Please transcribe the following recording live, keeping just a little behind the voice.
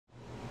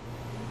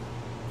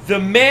The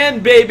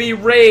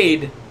ManBaby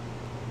raid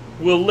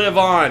will live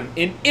on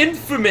in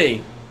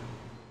infamy.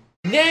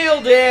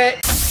 Nailed it!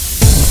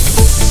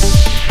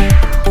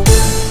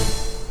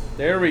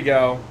 There we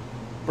go.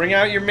 Bring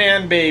out your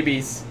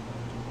ManBabies.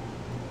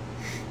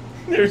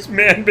 There's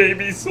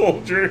ManBaby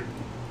soldier.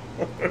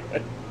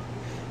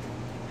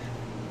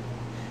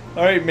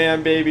 Alright,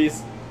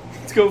 ManBabies.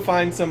 Let's go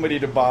find somebody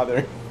to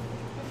bother. Go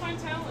find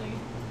Tally.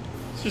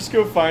 Let's just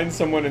go find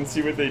someone and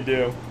see what they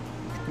do.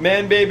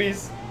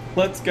 ManBabies,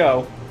 let's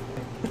go.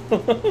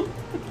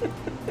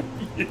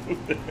 You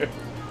there.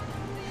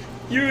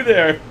 You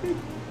there.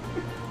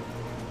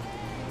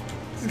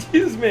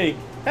 Excuse me.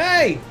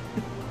 Hey!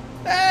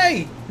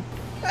 Hey!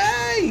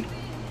 Hey!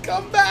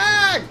 Come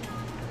back!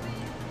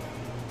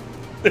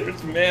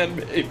 There's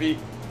ManBaby.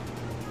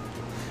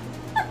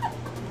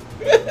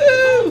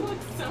 Woohoo!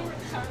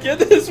 Get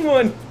this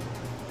one!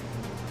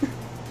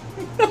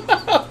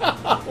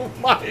 Oh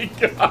my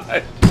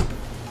god!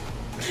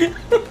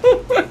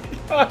 Oh my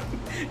god!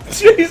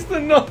 Chase the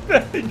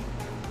nutbag!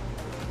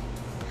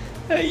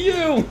 Hey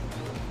you!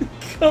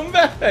 Come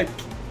back!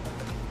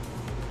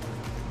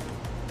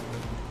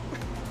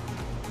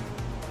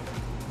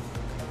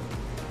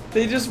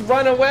 They just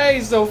run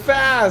away so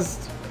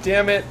fast!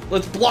 Damn it,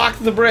 let's block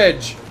the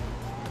bridge!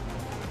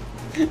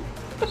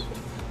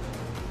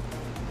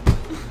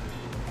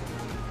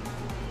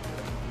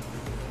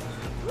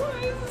 Why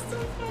is this so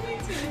funny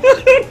to me? I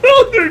don't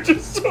know, they're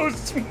just so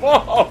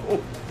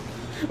small!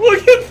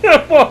 Look at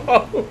them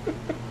all!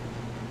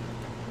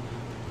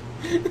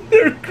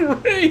 They're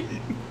great!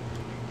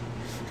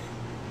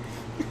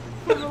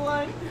 For the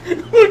line.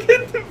 Look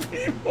at the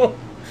people!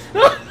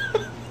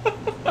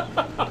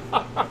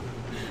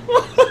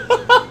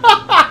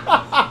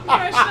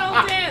 Gosh,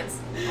 I'll dance!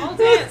 I'll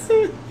dance!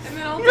 And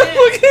then I'll dance!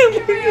 Look at him!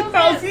 Everybody else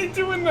How's dance. he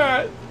doing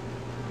that?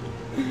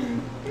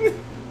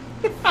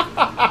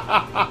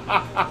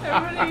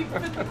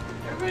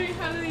 Everybody,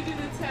 how do they do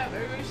the tap?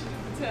 Everybody should do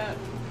the tap.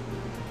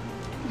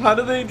 How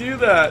do they do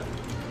that?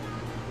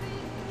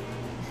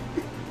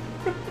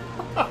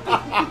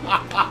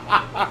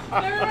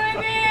 Everybody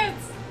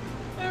dance!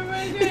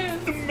 Everybody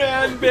dance! The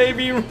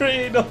ManBaby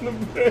raid on the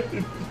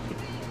bridge.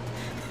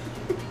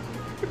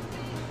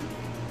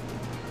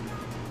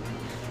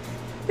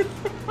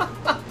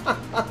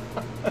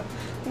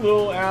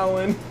 Little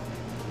Alan.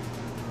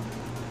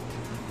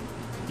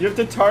 You have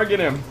to target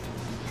him.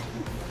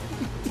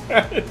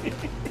 Daddy.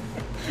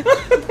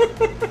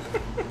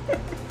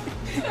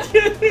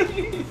 Get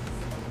him.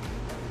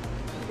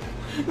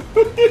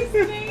 Look at his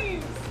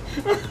names!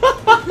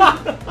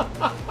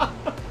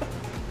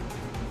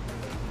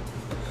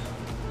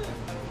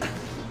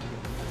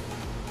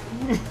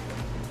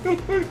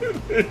 Look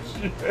at this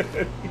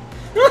shit.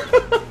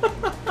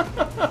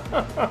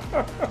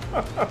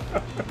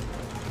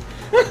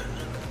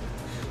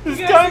 This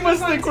guy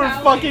must think we're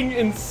fucking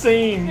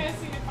insane. You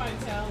guys need to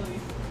find Tally.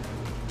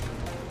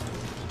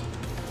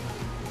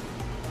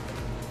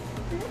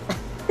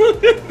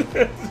 Look at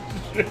this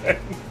shit.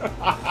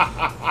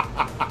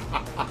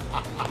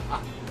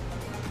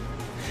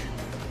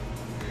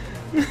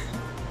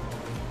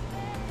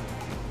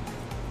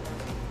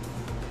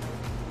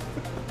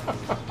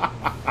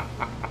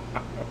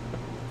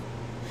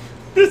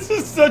 This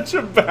is such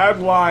a bad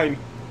line.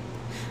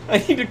 I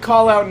need to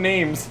call out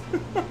names.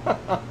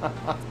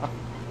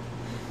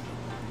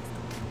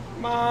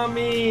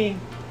 Mommy.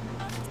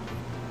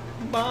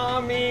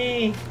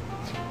 Mommy.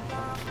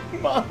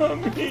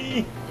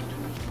 Mommy.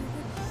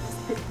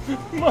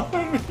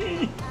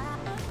 Mommy.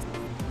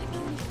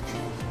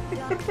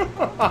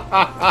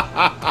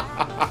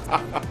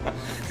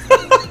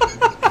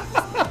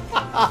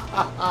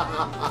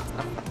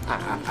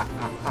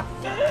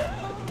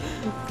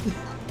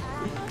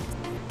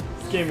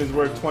 This game is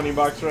worth 20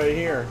 bucks right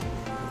here.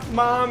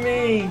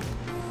 Mommy.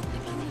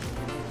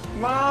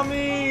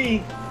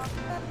 Mommy.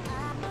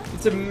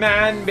 It's a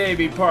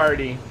ManBaby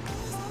party.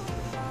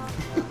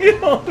 Look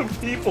at all the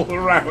people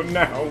around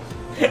now.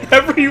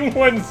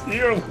 Everyone's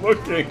here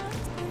looking.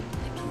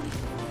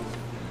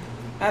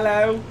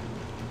 Hello.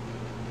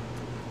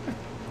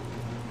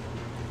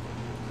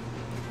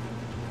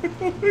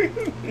 Look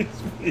at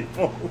these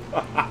people.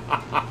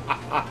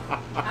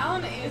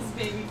 Alan is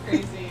baby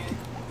crazy.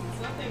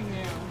 It's nothing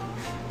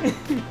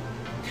new.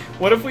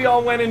 What if we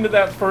all went into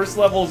that first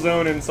level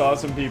zone and saw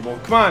some people?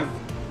 Come on.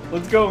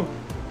 Let's go.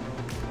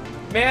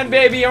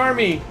 ManBaby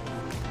Army.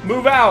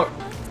 Move out.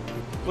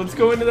 Let's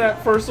go into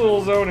that first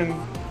little zone and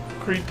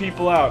creep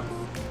people out.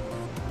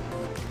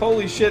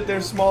 Holy shit,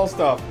 there's small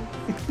stuff.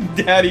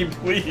 Daddy,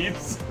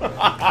 please.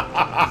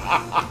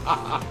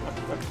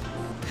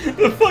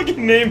 The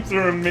fucking names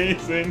are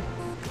amazing.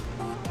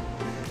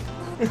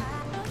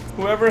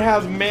 Whoever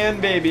has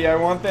ManBaby, I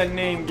want that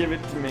name, give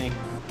it to me.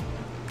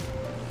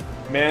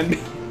 ManBaby.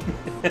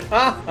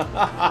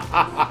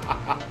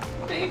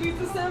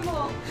 Babies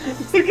assemble!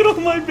 Look at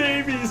all my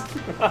babies.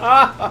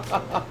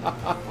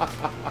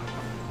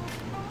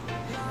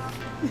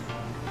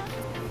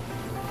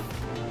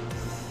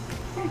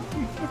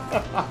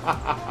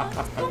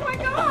 Oh my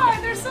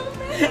god, there's so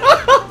many!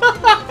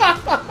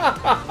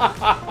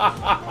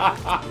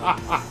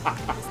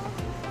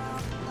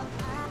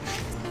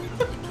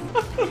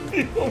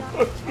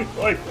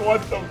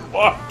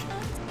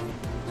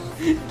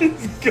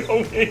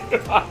 my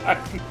god.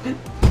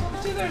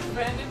 See, there's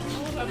random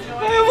people who have no I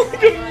idea. have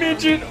like a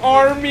midget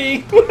army.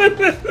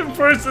 The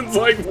person's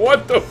like,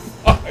 what the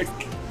fuck?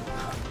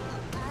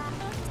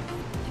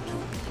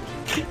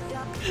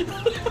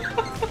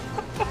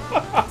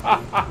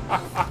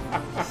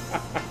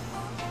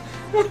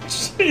 I'm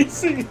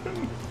chasing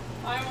him.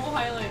 I will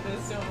highlight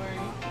this, don't worry.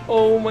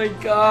 Oh my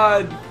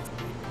god.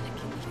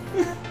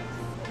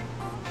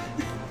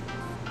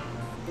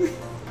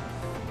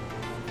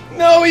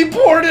 No, he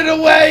poured it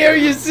away. Are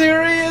you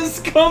serious?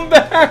 Come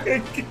back.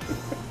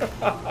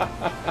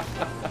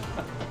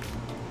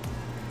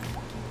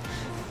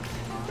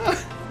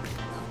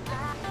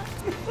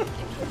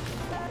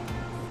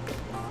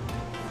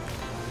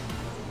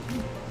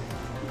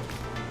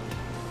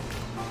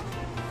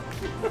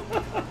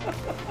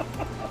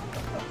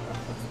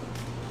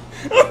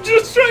 I'm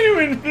just trying to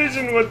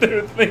envision what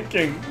they're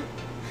thinking.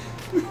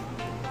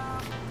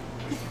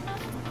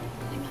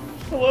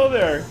 Hello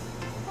there.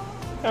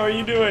 How are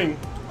you doing?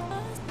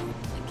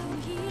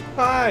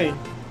 Hi.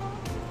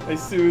 I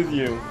soothe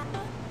you.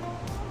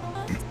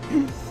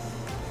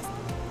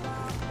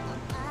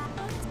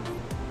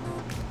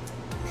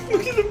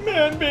 Look at the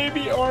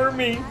ManBaby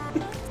Army.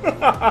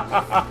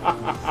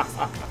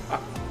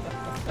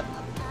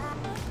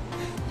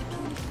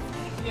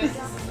 Yes,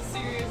 this is a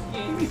serious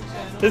gaming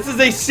channel. This is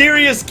a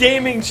serious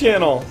gaming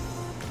channel.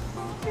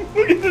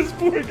 Look at this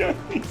poor guy.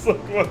 He's like,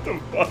 what the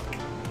fuck?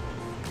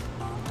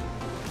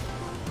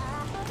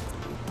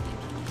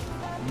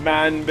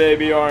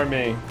 ManBaby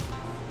Army.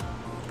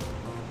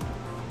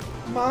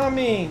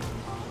 Mommy.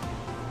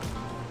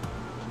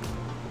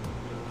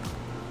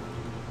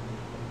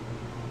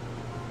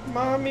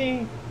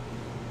 Mommy.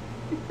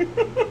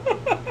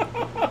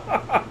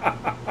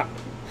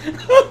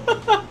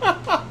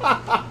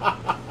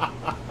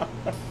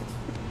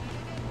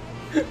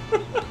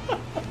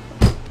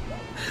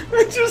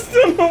 I just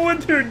don't know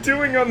what they're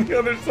doing on the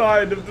other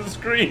side of the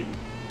screen.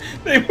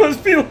 They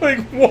must be like,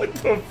 what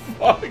the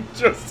fuck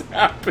just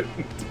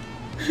happened?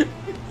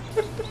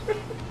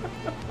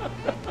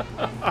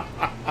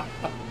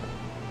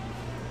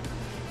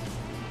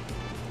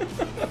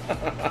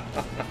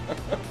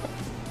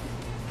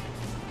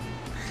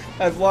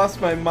 I've lost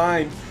my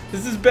mind.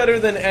 This is better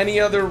than any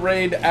other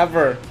raid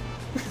ever.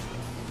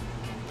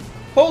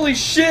 Holy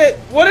shit!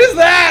 What is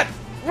that?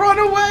 Run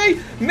away!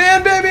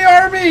 ManBaby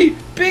Army!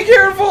 Be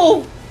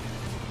careful!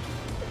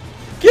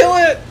 Kill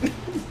it! Did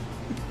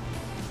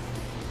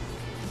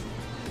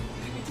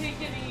we take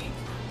any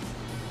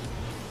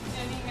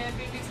man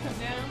babies come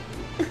down?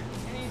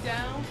 Any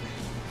down?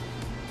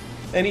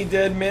 Any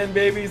dead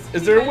ManBabies?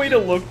 Is there a way to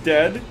look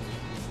dead?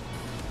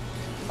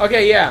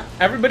 Okay, yeah.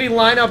 Everybody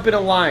line up in a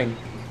line.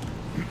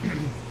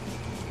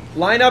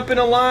 Line up in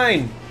a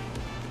line.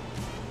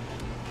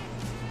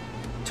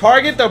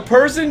 Target the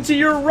person to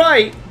your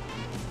right.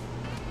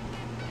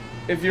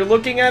 If you're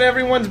looking at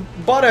everyone's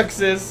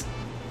buttocks,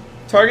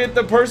 target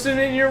the person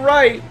in your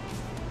right.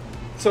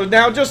 So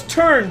now just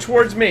turn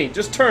towards me.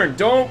 Just turn.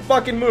 Don't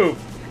fucking move.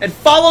 And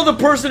follow the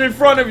person in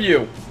front of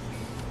you.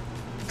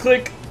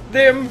 Click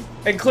them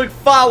and click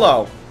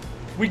follow.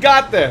 We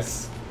got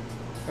this.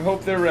 I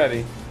hope they're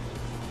ready.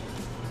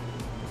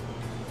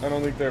 I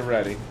don't think they're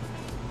ready.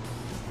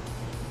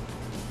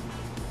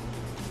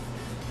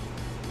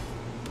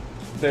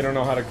 They don't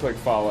know how to click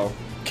follow.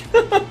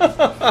 Show them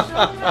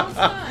how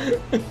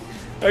it's done.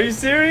 Are you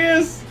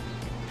serious?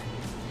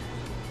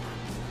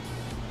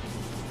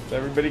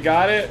 Everybody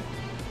got it?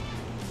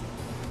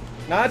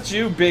 Not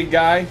you, big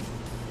guy.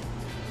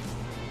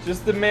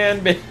 Just the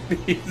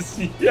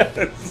ManBabies.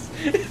 Yes.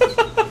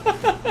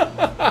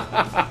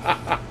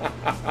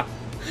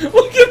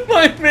 Look at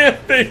my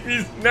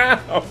ManBabies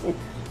now.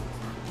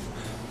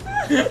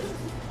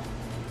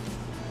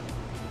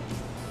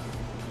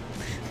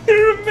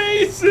 They're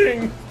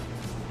amazing.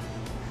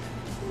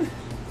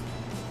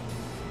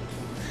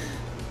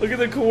 Look at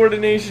the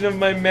coordination of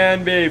my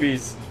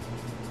ManBabies.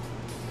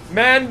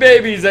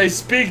 ManBabies, I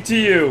speak to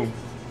you.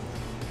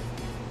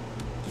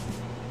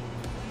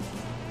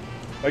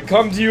 I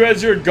come to you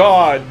as your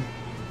god.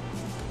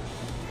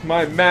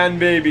 My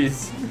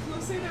ManBabies.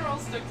 Looks like they're all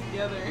stuck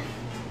together.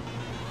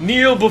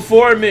 Kneel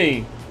before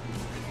me.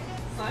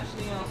 Slash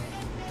kneel.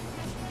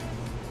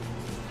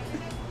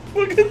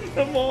 Look at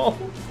them all.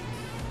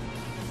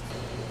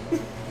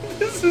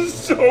 This is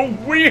so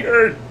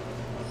weird.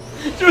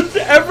 Just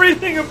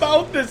everything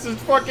about this is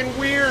fucking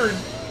weird.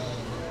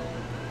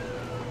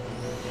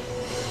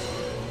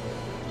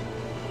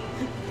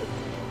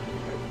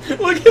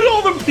 Look at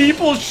all the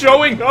people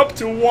showing up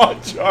to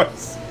watch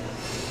us.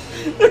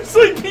 There's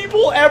like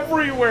people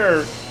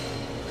everywhere.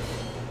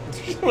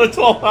 Let's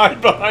all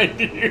hide behind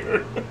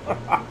here.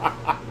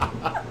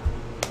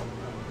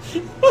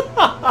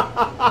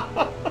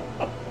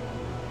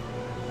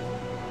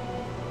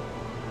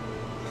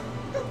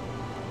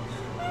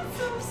 That's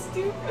so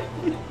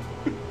stupid.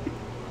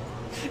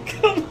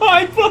 Come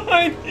hide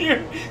behind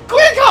here.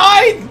 Quick,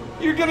 hide!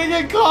 You're gonna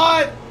get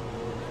caught.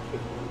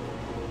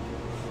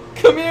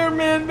 Come here,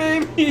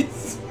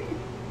 ManBabies.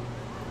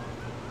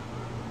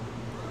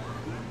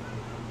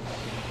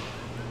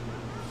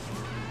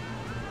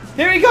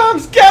 Here he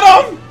comes! Get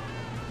him!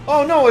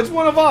 Oh no, it's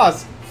one of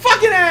us.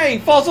 Fucking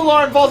A! False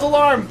alarm, false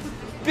alarm!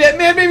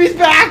 ManBaby's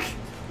back!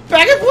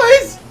 Back in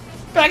place!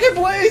 Back in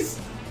place!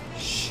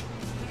 Shh!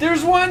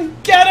 There's one!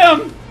 Get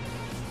him!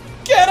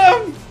 Get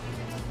him!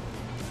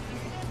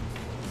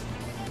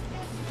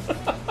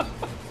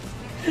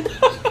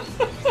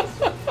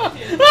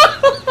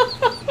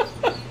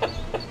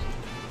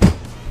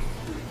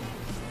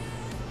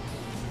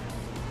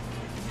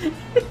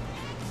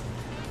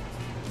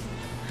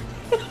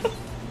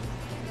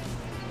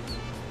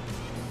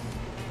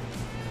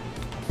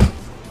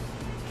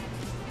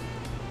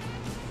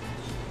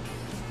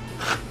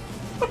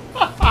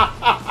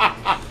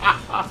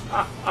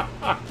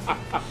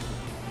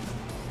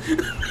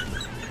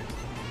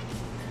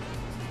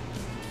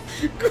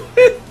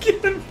 Quit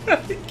getting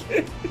back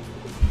in.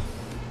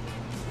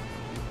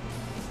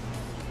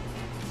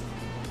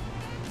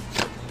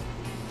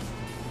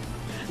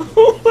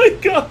 Oh my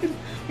god!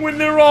 When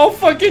they're all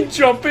fucking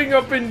jumping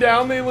up and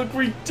down, they look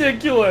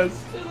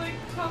ridiculous. They're like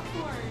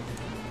popcorn.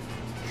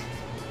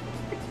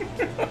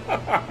 Does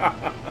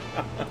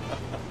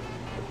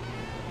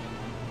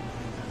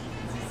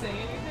he say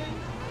anything?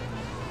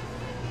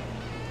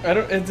 I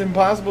don't. It's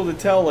impossible to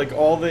tell. Like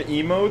all the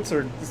emotes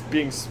are just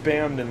being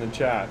spammed in the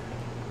chat.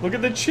 Look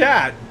at the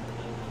chat.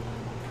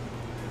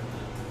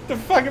 What the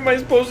fuck am I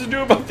supposed to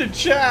do about the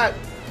chat?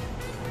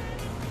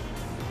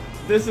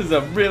 This is a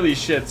really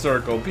shit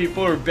circle.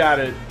 People are bad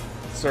at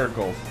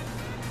circles.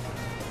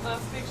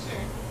 Last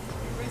picture.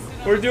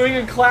 We're doing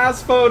a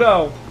class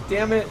photo.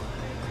 Damn it.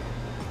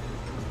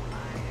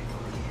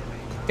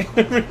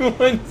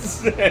 Everyone's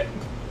sick.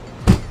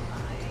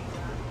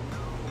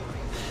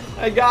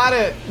 I got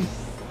it.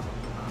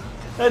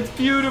 That's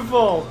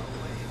beautiful.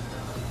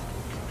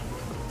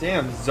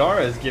 Damn,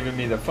 Zara's giving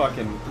me the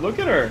fucking... Look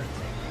at her.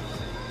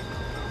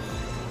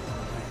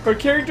 Her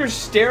character's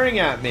staring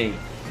at me.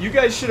 You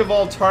guys should have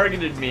all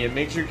targeted me. It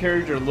makes your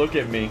character look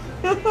at me.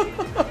 That's a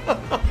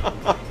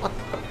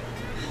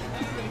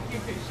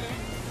cute picture.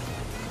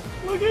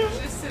 Look at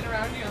Just sit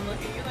around you and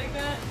look at you like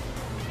that.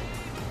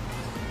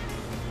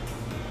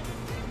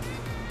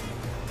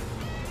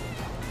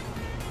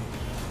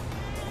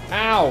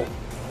 Ow.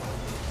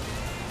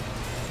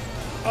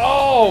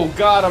 Oh,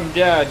 God, I'm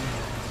dead.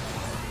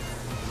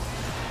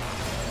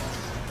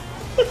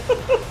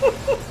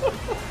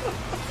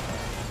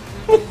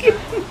 Look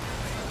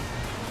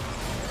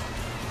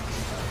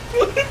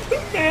at the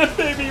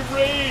ManBaby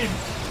raid!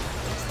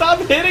 Stop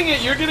hitting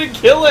it, you're gonna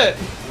kill it!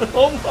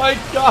 Oh my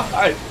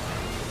god!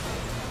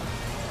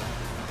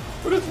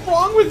 What is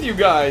wrong with you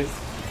guys?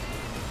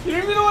 You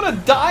don't even know how to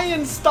die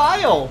in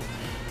style!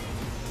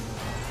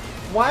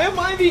 Why am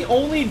I the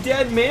only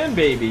dead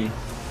ManBaby?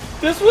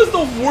 This was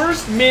the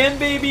worst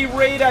ManBaby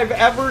raid I've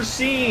ever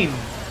seen!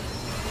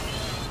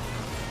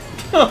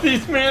 Oh,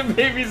 these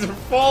ManBabies are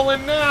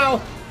falling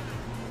now!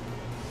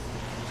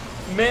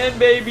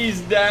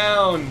 ManBaby's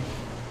down!